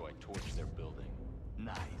 so I torched their building.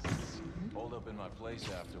 Nice. Hold up in my place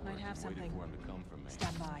afterwards Might have and waited something. for him to come for me.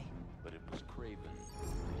 Stand by. but it was Kraven.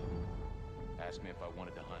 Asked me if I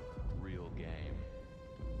wanted to hunt real game.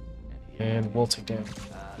 And we'll take down.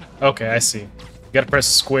 Okay, I see. You gotta press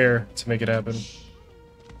square to make it happen.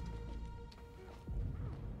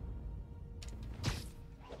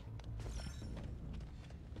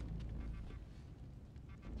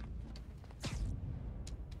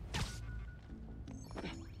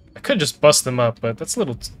 I could just bust them up, but that's a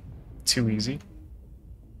little too easy.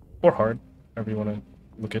 Or hard, however you want to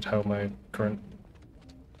look at how my current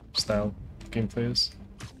style gameplay is.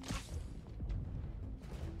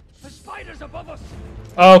 The spider's above us.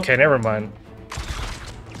 Okay, never mind.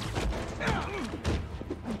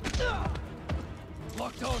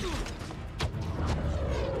 Locked on.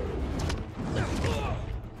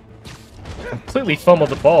 Completely fumbled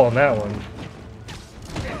the ball on that one.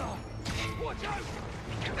 Watch out.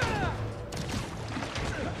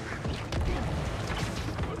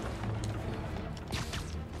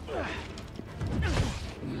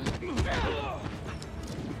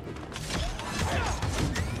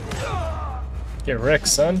 Get wrecked,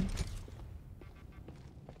 son.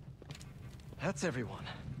 That's everyone.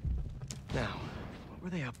 Now, what were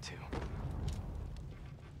they up to?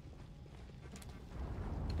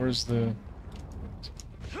 Where's the...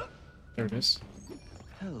 There it is.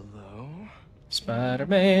 Hello.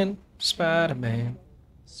 Spider-Man, Spider-Man.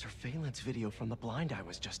 Surveillance video from the blind I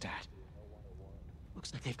was just at.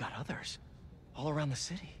 Looks like they've got others. All around the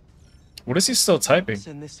city. What is he still typing?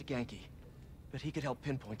 Send this to Genki. But he could help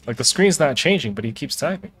pinpoint Like, the screen's not changing, but he keeps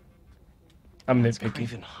typing. I'm nitpicky.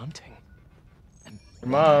 Kraven hunting. Your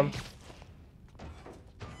mom.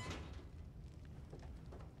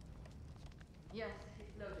 Yes,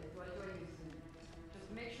 it's loaded. We'll join you soon.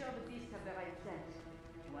 Just make sure the beasts have the right scent.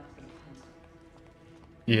 You want them hungry.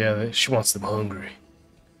 Yeah, she wants them hungry.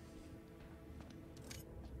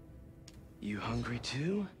 You hungry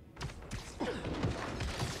too?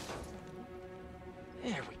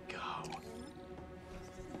 There we go.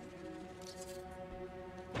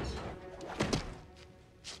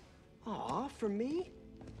 Aw, for me?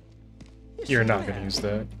 You're not gonna use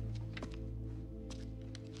that.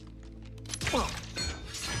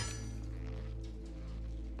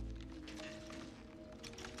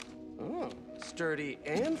 Oh, sturdy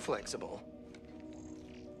and flexible.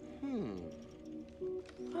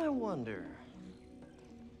 I wonder.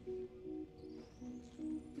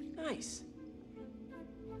 Nice.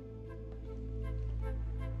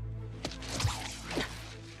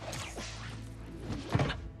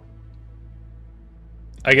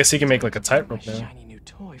 I guess he can make like a tightrope now. Shiny new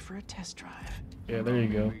toy for a test drive. Yeah, there you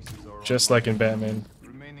go. Just like in Batman.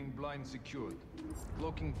 Remaining blind secured.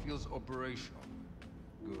 Cloaking fields operational.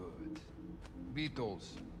 Good.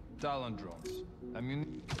 Beetles. Talon drones.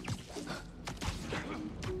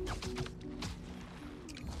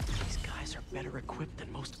 These guys are better equipped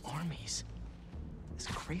than most armies. This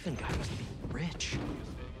Kraven guy must be rich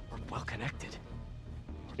or well connected.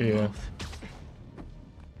 Yeah.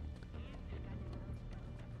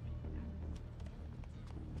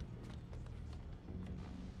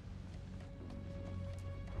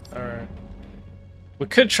 Alright. We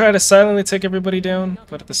could try to silently take everybody down,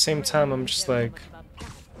 but at the same time, I'm just like...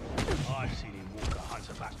 I've seen him walk a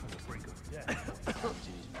hunter back from the brink of death.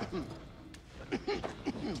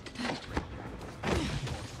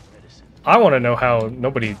 I want to know how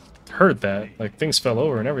nobody heard that. Like, things fell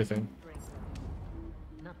over and everything.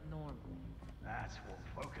 Not normal. That's what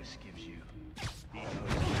focus gives you. He knows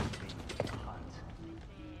what it means to hunt.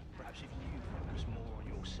 Perhaps if you focus more on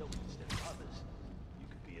yourself instead of others, you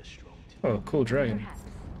could be as strong too. Oh, cool dragon.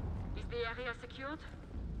 Is the area secured?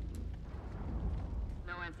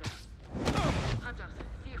 No answer. Hunters,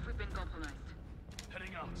 see if we've been compromised.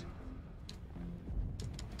 Heading out.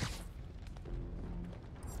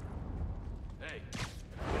 Hey.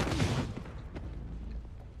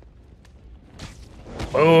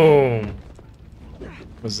 Boom!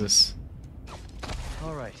 What's this?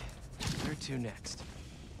 All right, where to next?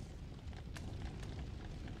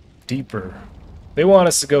 Deeper. They want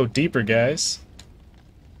us to go deeper, guys.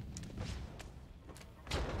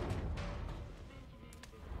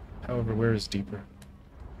 However, where is deeper?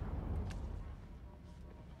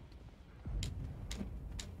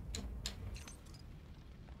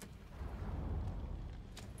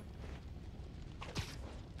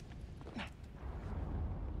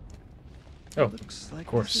 Oh, Looks like of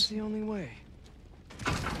course. this is the only way.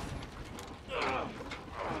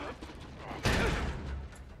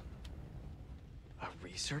 A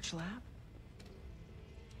research lab?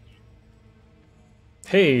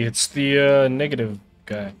 Hey, it's the negative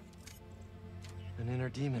guy. An inner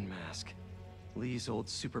demon mask. Lee's old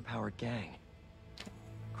superpowered gang.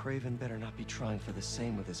 Kraven better not be trying for the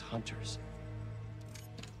same with his hunters.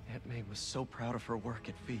 Aunt May was so proud of her work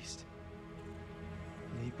at Feast.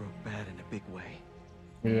 Lee broke bad in a big way.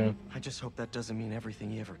 Yeah. I just hope that doesn't mean everything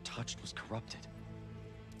he ever touched was corrupted.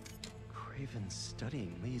 Kraven's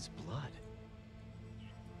studying Lee's blood.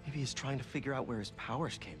 Maybe he's trying to figure out where his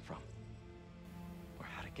powers came from. Or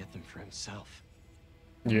how to get them for himself.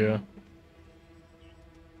 Yeah.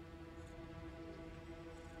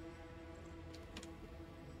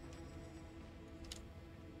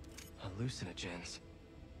 Hallucinogens.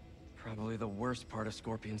 Probably the worst part of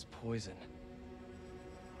Scorpion's poison.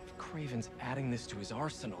 If Kraven's adding this to his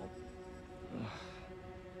arsenal... Ugh.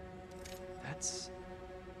 That's...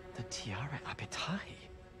 the Tiara Apetai.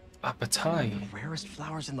 Apetai? One of the rarest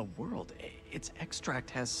flowers in the world. Its extract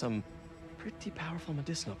has some pretty powerful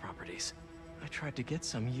medicinal properties. I tried to get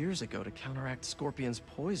some years ago to counteract Scorpion's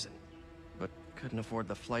poison, but couldn't afford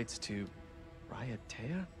the flights to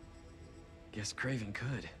Raiatea? Guess Kraven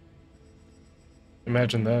could.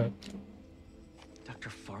 Imagine that.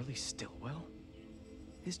 Dr. Farley Stillwell?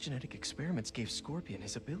 His genetic experiments gave Scorpion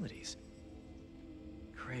his abilities.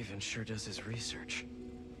 Kraven sure does his research.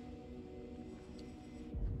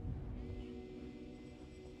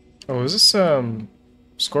 Oh, is this,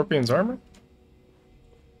 Scorpion's armor?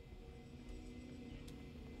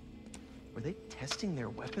 Were they testing their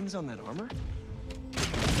weapons on that armor?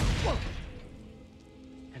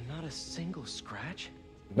 And not a single scratch?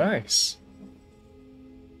 Nice.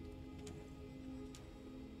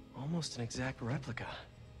 Almost an exact replica.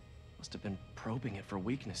 Must have been probing it for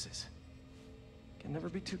weaknesses. Can never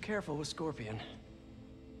be too careful with Scorpion.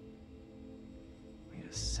 Wait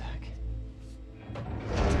a sec.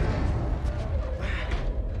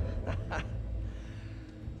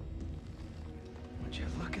 Would you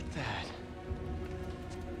look at that?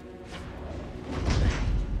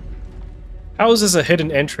 How is this a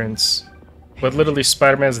hidden entrance? But literally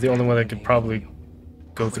Spider-Man's the only one that could probably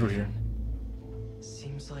go through here.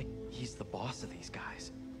 Seems like he's the boss of these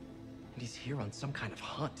guys. And he's here on some kind of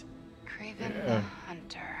hunt. Kraven the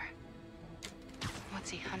Hunter. What's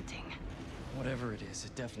he hunting? Whatever it is,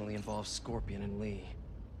 it definitely involves Scorpion and Lee.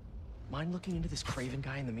 Mind looking into this Kraven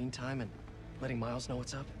guy in the meantime and letting Miles know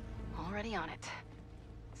what's up? Already on it.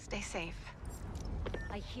 Stay safe.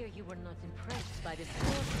 I hear you were not impressed by the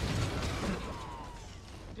Scorpion.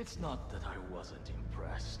 It's not that I wasn't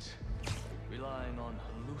impressed. Relying on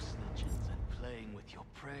hallucinogens and playing with your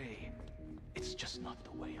prey. It's just not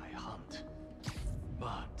the way I hunt.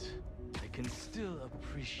 But I can still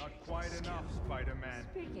appreciate. Not quite enough, Spider-Man.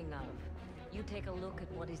 Speaking of, you take a look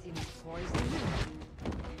at what is in his poison.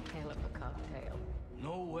 Hell of a cocktail.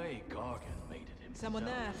 No way Gargan made it himself. Someone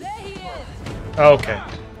there. There he is! Okay.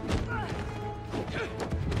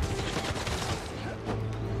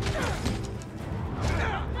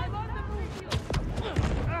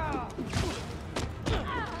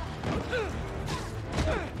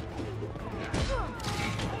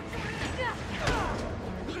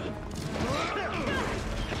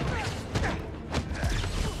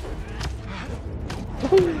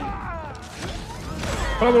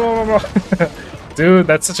 Dude,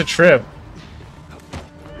 that's such a trip.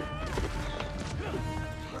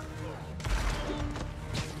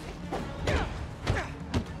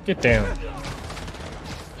 Get down.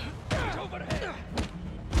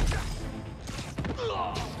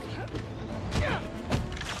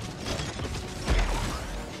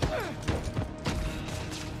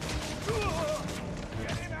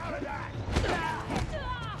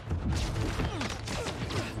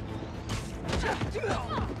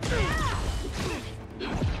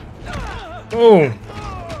 Boom.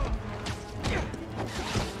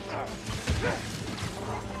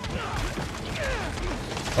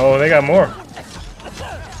 Oh, they got more.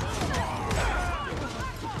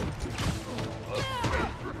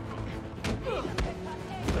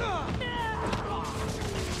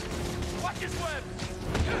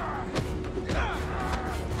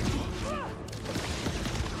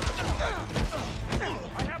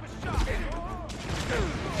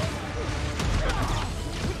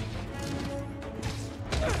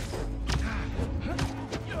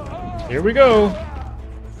 Here we go.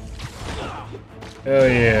 Hell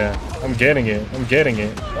yeah. I'm getting it. I'm getting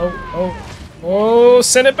it. Oh, oh. Oh,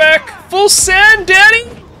 send it back. Full send, daddy.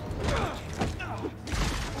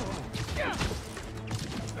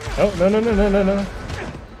 Oh, no, no, no, no, no, no.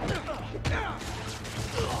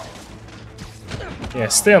 Yeah,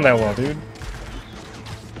 stay on that wall, dude.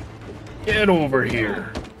 Get over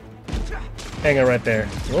here. Hang it right there.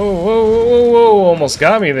 Whoa, whoa, whoa, whoa, whoa. Almost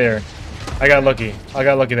got me there. I got lucky. I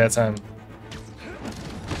got lucky that time.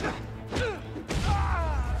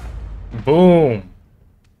 Boom.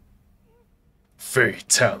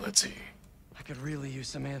 Fatality. I could really use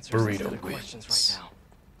some answers Burrito instead of wins. questions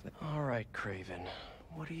right now. All right, Kraven.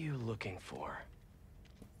 What are you looking for?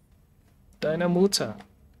 Dynamuta.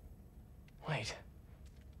 Wait.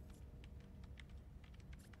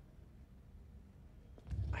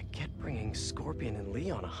 I get bringing Scorpion and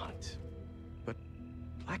Lee on a hunt, but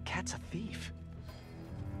Black Cat's a thief.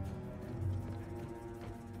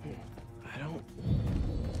 I don't...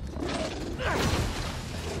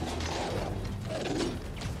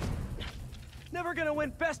 Never gonna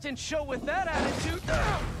win best in show with that attitude.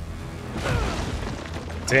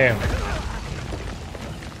 Damn.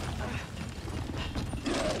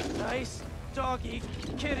 Nice doggy,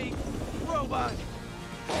 kitty, robot.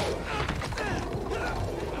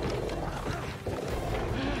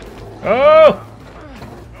 Oh!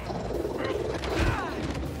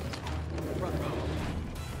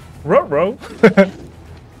 Ruh-roh.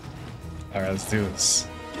 Alright, let's do this.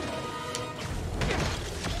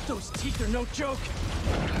 Those teeth are no joke.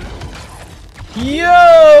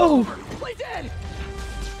 Yo! Play dead.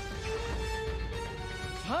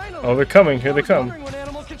 Finally. Oh, they're coming. Here they I was come. wondering when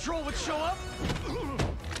animal control would show up.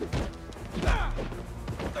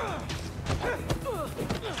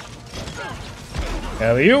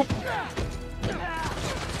 Alley-oop.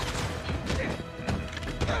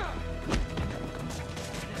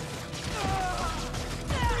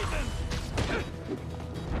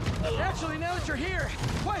 Actually, now that you're here,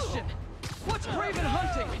 question: what's Kraven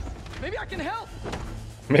hunting? Maybe I can help.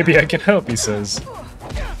 Maybe I can help, he says.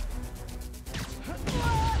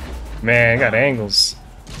 Man, I got angles.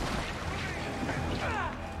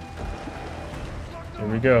 Here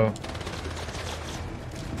we go.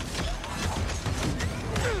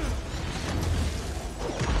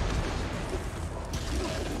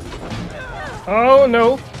 Oh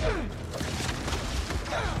no!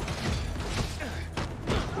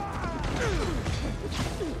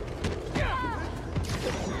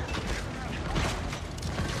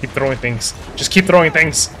 Keep throwing things. Just keep throwing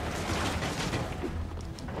things.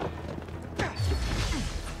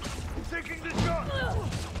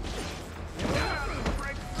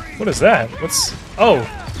 What is that? What's... Oh!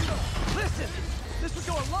 Listen, this would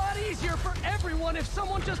go a lot easier for everyone if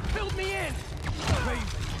someone just filled me in.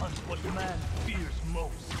 Kraven hunts what man fears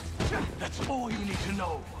most. That's all you need to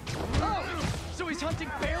know. Oh, so he's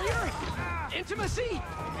hunting barrier? Intimacy?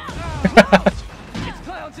 It's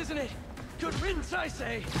clowns, isn't it? Good riddance, I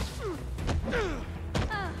say.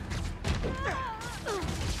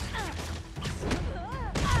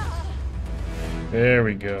 There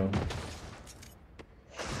we go.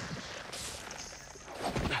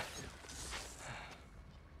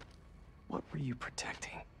 What were you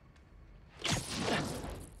protecting?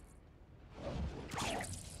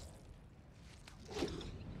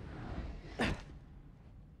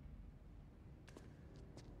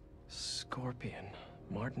 Scorpion,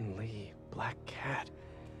 Martin Lee, Black Cat.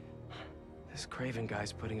 This Kraven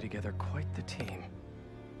guy's putting together quite the team.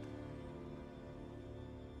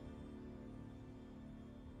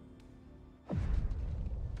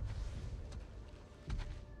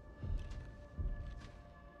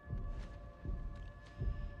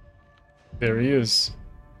 There he is.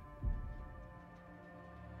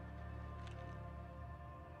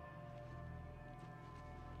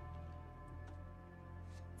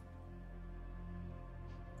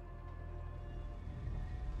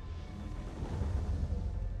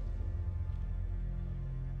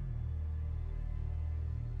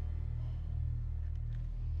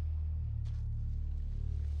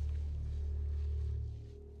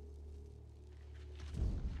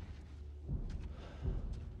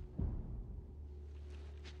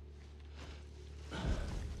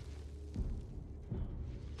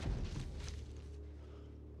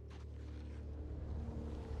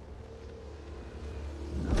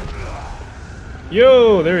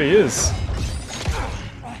 Yo, there he is.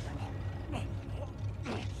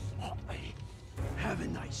 Have a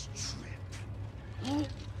nice trip.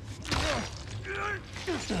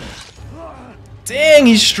 Dang,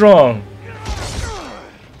 he's strong.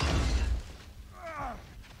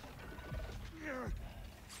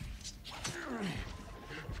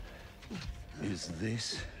 Is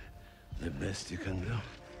this the best you can do?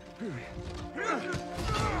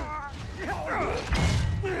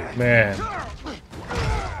 Man.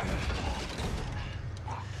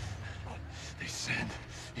 They said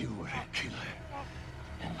you were a killer.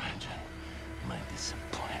 Imagine my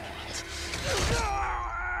disappointment.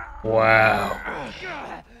 Wow.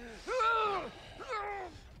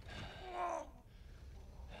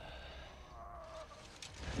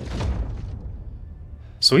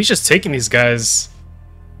 So he's just taking these guys,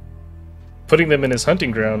 putting them in his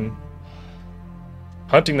hunting ground.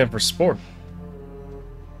 Hunting them for sport.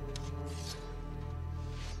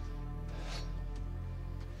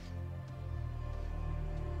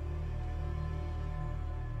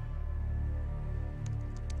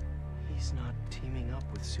 He's not teaming up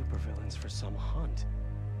with supervillains for some hunt.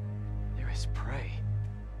 They're his prey.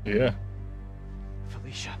 Yeah.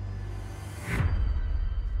 Felicia.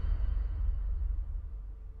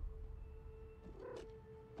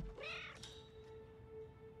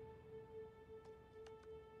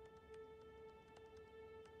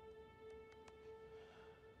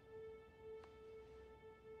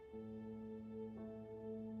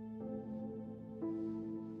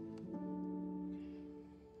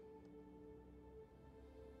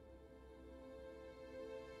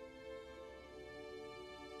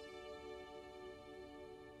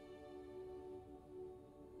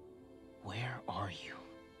 Where are you?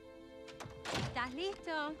 ¿Estás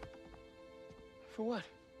listo? For what?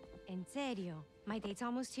 En serio? My date's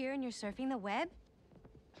almost here and you're surfing the web?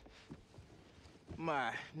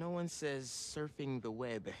 Ma, no one says surfing the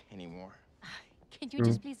web anymore. Can you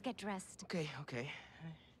just please get dressed? Okay, okay.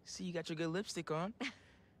 See, you got your good lipstick on.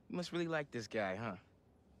 You must really like this guy, huh?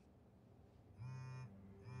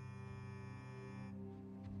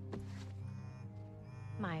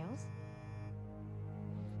 Miles?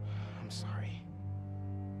 I'm sorry.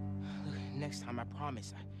 Look, next time, I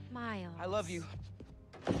promise. Miles. I love you.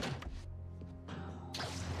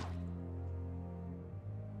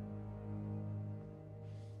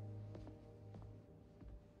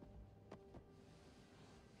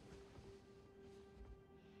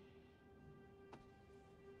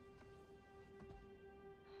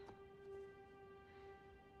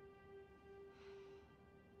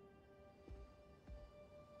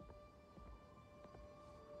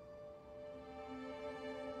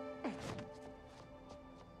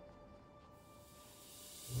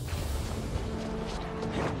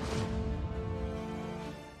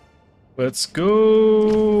 Let's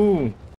go.